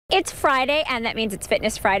It's Friday, and that means it's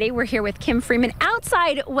Fitness Friday. We're here with Kim Freeman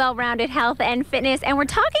outside Well-Rounded Health and Fitness, and we're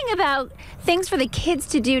talking about things for the kids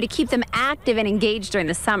to do to keep them active and engaged during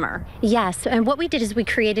the summer. Yes, and what we did is we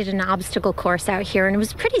created an obstacle course out here, and it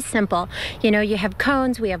was pretty simple. You know, you have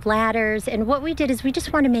cones, we have ladders, and what we did is we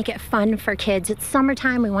just want to make it fun for kids. It's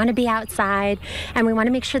summertime, we want to be outside, and we want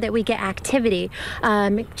to make sure that we get activity.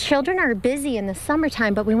 Children are busy in the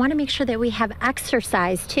summertime, but we want to make sure that we have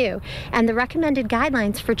exercise too. And the recommended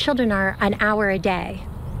guidelines for children are an hour a day.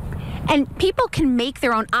 And people can make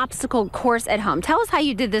their own obstacle course at home. Tell us how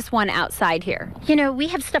you did this one outside here. You know, we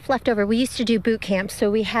have stuff left over. We used to do boot camps, so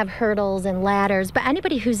we have hurdles and ladders, but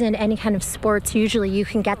anybody who's in any kind of sports, usually you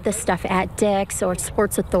can get this stuff at Dick's or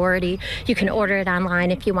Sports Authority. You can order it online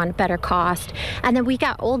if you want better cost. And then we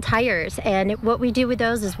got old tires, and what we do with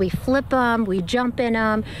those is we flip them, we jump in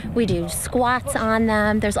them, we do squats on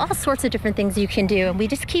them. There's all sorts of different things you can do, and we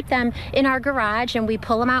just keep them in our garage, and we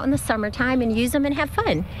pull them out in the summertime and use them and have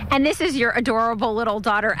fun. And this is your adorable little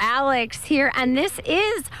daughter, Alex, here, and this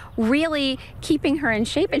is really keeping her in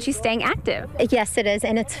shape, and she's staying active. Yes, it is,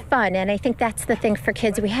 and it's fun, and I think that's the thing for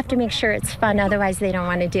kids. We have to make sure it's fun, otherwise they don't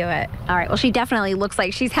want to do it. All right, well, she definitely looks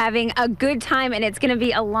like she's having a good time, and it's going to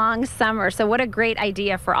be a long summer, so what a great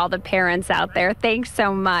idea for all the parents out there. Thanks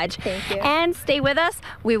so much. Thank you. And stay with us.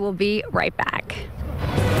 We will be right back.